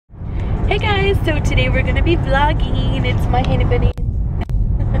Hey guys, so today we're gonna be vlogging. It's my Hunnie Bunnie.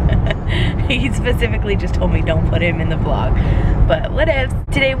 He specifically just told me don't put him in the vlog, but what if.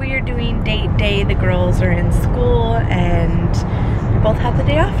 Today we are doing date day. The girls are in school and we both have the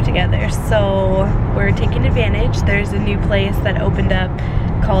day off together, so we're taking advantage. There's a new place that opened up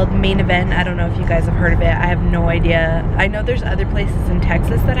called Main Event. I don't know if you guys have heard of it. I have no idea. I know there's other places in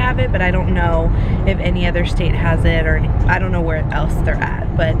Texas that have it, but I don't know if any other state has it, or I don't know where else they're at.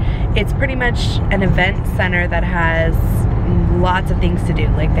 But it's pretty much an event center that has lots of things to do.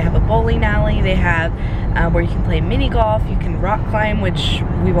 Like they have a bowling alley, they have where you can play mini golf, you can rock climb, which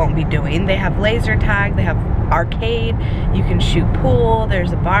we won't be doing. They have laser tag, they have arcade, you can shoot pool,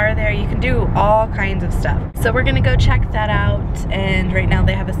 there's a bar there, you can do all kinds of stuff. So we're gonna go check that out, and right now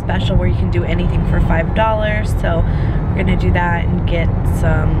they have a special where you can do anything for $5. So we're gonna do that and get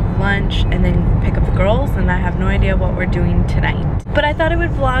some lunch and then pick up the girls, and I have no idea what we're doing tonight. But I thought I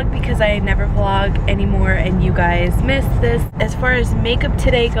would vlog because I never vlog anymore and you guys missed this. As far as makeup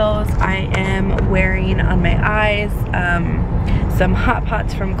today goes, I am wearing on my eyes some Hot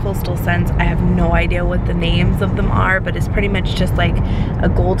Pots from Coastal Scents. I have no idea what the names of them are, but it's pretty much just like a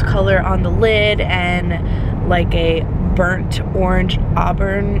gold color on the lid and like a burnt orange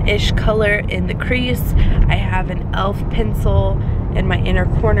auburn-ish color in the crease. I have an e.l.f. pencil in my inner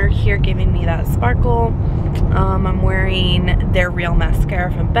corner here giving me that sparkle. I'm wearing their Real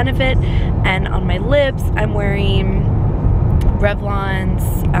mascara from Benefit, and on my lips I'm wearing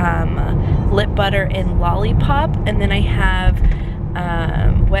Revlon's lip butter in Lollipop, and then I have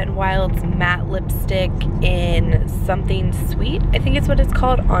Wet n Wild's matte lipstick in Something Sweet, I think it's what it's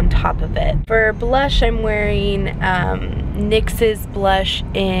called, on top of it. For blush, I'm wearing NYX's blush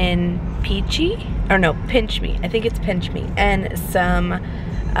in Peachy, or no, Pinch Me, I think it's Pinch Me, and some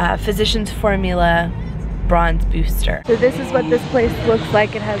Physicians Formula bronze booster. So this is what this place looks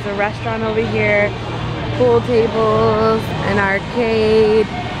like. It has a restaurant over here, pool tables, an arcade.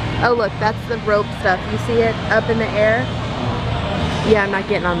 Oh look, that's the rope stuff. You see it up in the air? Yeah, I'm not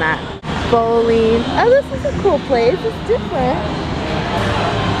getting on that. Bowling. Oh, this is a cool place. It's different.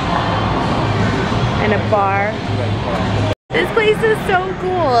 And a bar. This place is so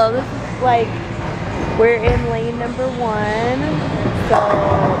cool. This is like, we're in lane number 1. So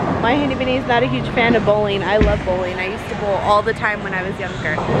my Hunnie Bunnie is not a huge fan of bowling. I love bowling. I used to bowl all the time when I was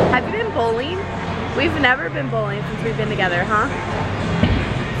younger. Have you been bowling? We've never been bowling since we've been together, huh?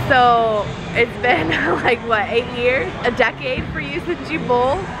 So it's been like what, 8 years? A decade for you since you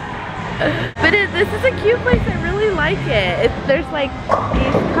bowl? But this is a cute place. I really like it. There's like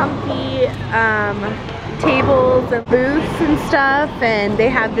these comfy tables and booths and stuff, and they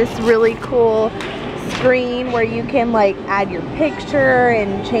have this really cool screen where you can like add your picture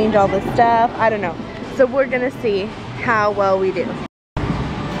and change all the stuff. I don't know. So we're gonna see how well we do.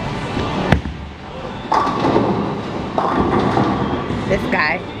 This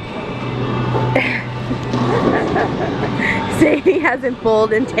guy. Saying he hasn't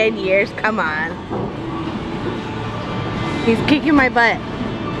bowled in 10 years. Come on. He's kicking my butt.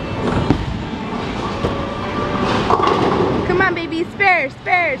 Come on, baby. Spare,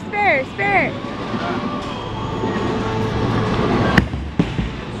 spare, spare, spare.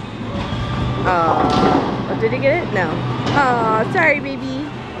 Oh, did he get it? No. Oh, sorry, baby.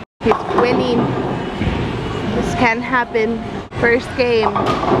 He's winning. This can happen. First game,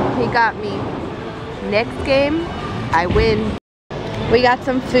 he got me. Next game, I win. We got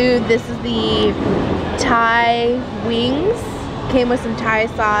some food. This is the Thai wings. Came with some Thai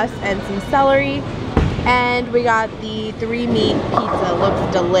sauce and some celery. And we got the 3-meat pizza. Looks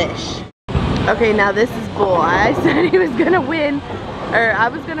delish. Okay, now this is bull. I said he was gonna win, or I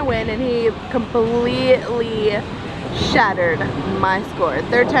was gonna win, and he completely shattered my score.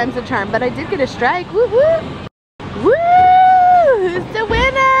 3rd time's the charm, but I did get a strike. Woo woo! Woo! Who's the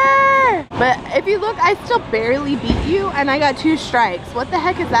winner? But if you look, I still barely beat you, and I got 2 strikes. What the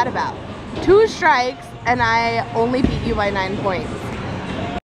heck is that about? 2 strikes, and I only beat you by 9 points.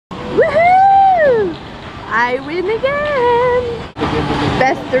 Woohoo! I win again!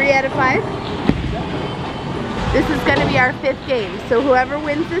 Best 3 out of 5. This is gonna be our 5th game, so whoever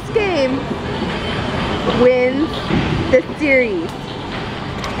wins this game wins the series.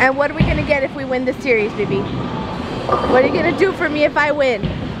 And what are we gonna get if we win the series, baby? What are you gonna do for me if I win?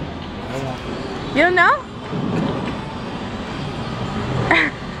 You don't know?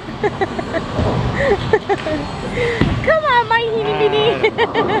 Come on, my Hunnie Bunnie.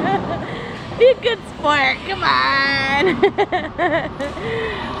 Be a good sport, come on.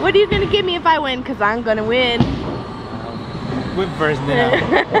 What are you gonna give me if I win? Cause I'm gonna win. Win first,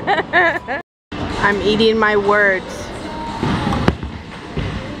 then I'm eating my words.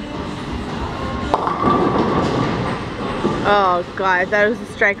 Oh God, that was a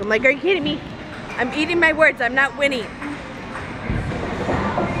strike. I'm like, are you kidding me? I'm eating my words, I'm not winning.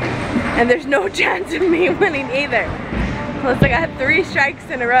 And there's no chance of me winning either. Plus I got 3 strikes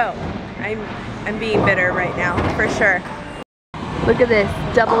in a row. I'm being bitter right now, for sure. Look at this,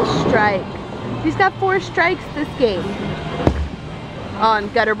 double strike. He's got 4 strikes this game.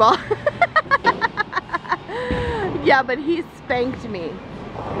 On gutter ball. Yeah, but he spanked me.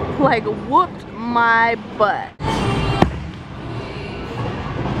 Like, whooped my butt.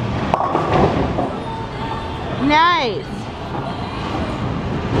 Nice.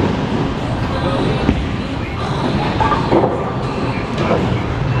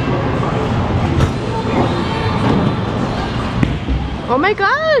 Oh my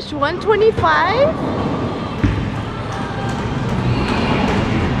gosh, 125?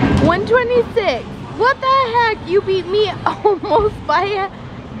 126. What the heck? You beat me almost by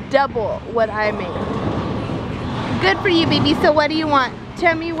double what I made. Good for you, baby. So what do you want?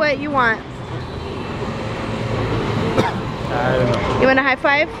 Tell me what you want. I don't know. You want a high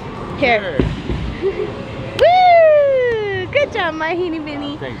five? Here. Sure. Woo! Good job, my Hunnie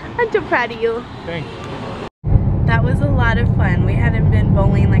Bunnie. Thank you. I'm so proud of you. Thank you. That was a lot of fun. We hadn't been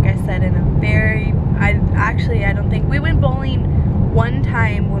bowling, like I said, in a very, I don't think, we went bowling one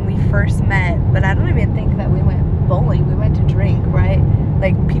time when we first met, but I don't even think that we went bowling. We went to drink, right?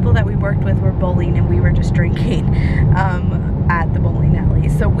 Like, people that we worked with were bowling and we were just drinking at the bowling alley.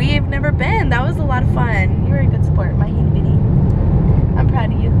 So we've never been. That was a lot of fun. You were a good sport, my Hunnie Bunnie. I'm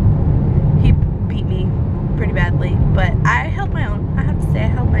proud of you. He beat me pretty badly, but I held my own. I have to say, I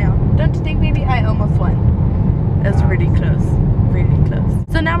held my own. Don't you think, baby? I almost won. It was really close, really close.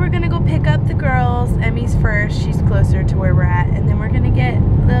 So now we're gonna go pick up the girls. Emmy's first, she's closer to where we're at. And then we're gonna get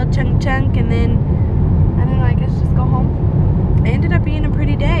a little chunk and then, I don't know, I guess just go home. It ended up being a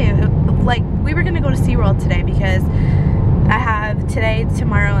pretty day. Like, we were gonna go to SeaWorld today because I have today,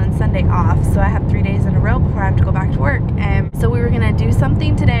 tomorrow, and Sunday off. So I have 3 days in a row before I have to go back to work. And so we were gonna do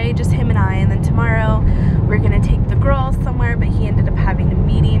something today, just him and I, and then tomorrow we're gonna take the girls somewhere, but he ended up having a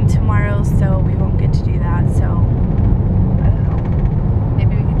meeting tomorrow, so we won't get to do that. So I don't know.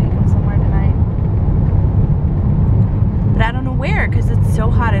 Maybe we can take him somewhere tonight. But I don't know where, because it's so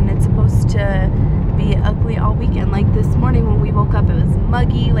hot and it's supposed to be ugly all weekend. Like this morning when we woke up, it was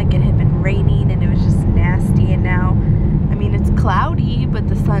muggy, like it had been raining and it was just nasty, and now, I mean, it's cloudy, but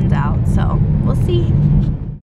the sun's out, so we'll see.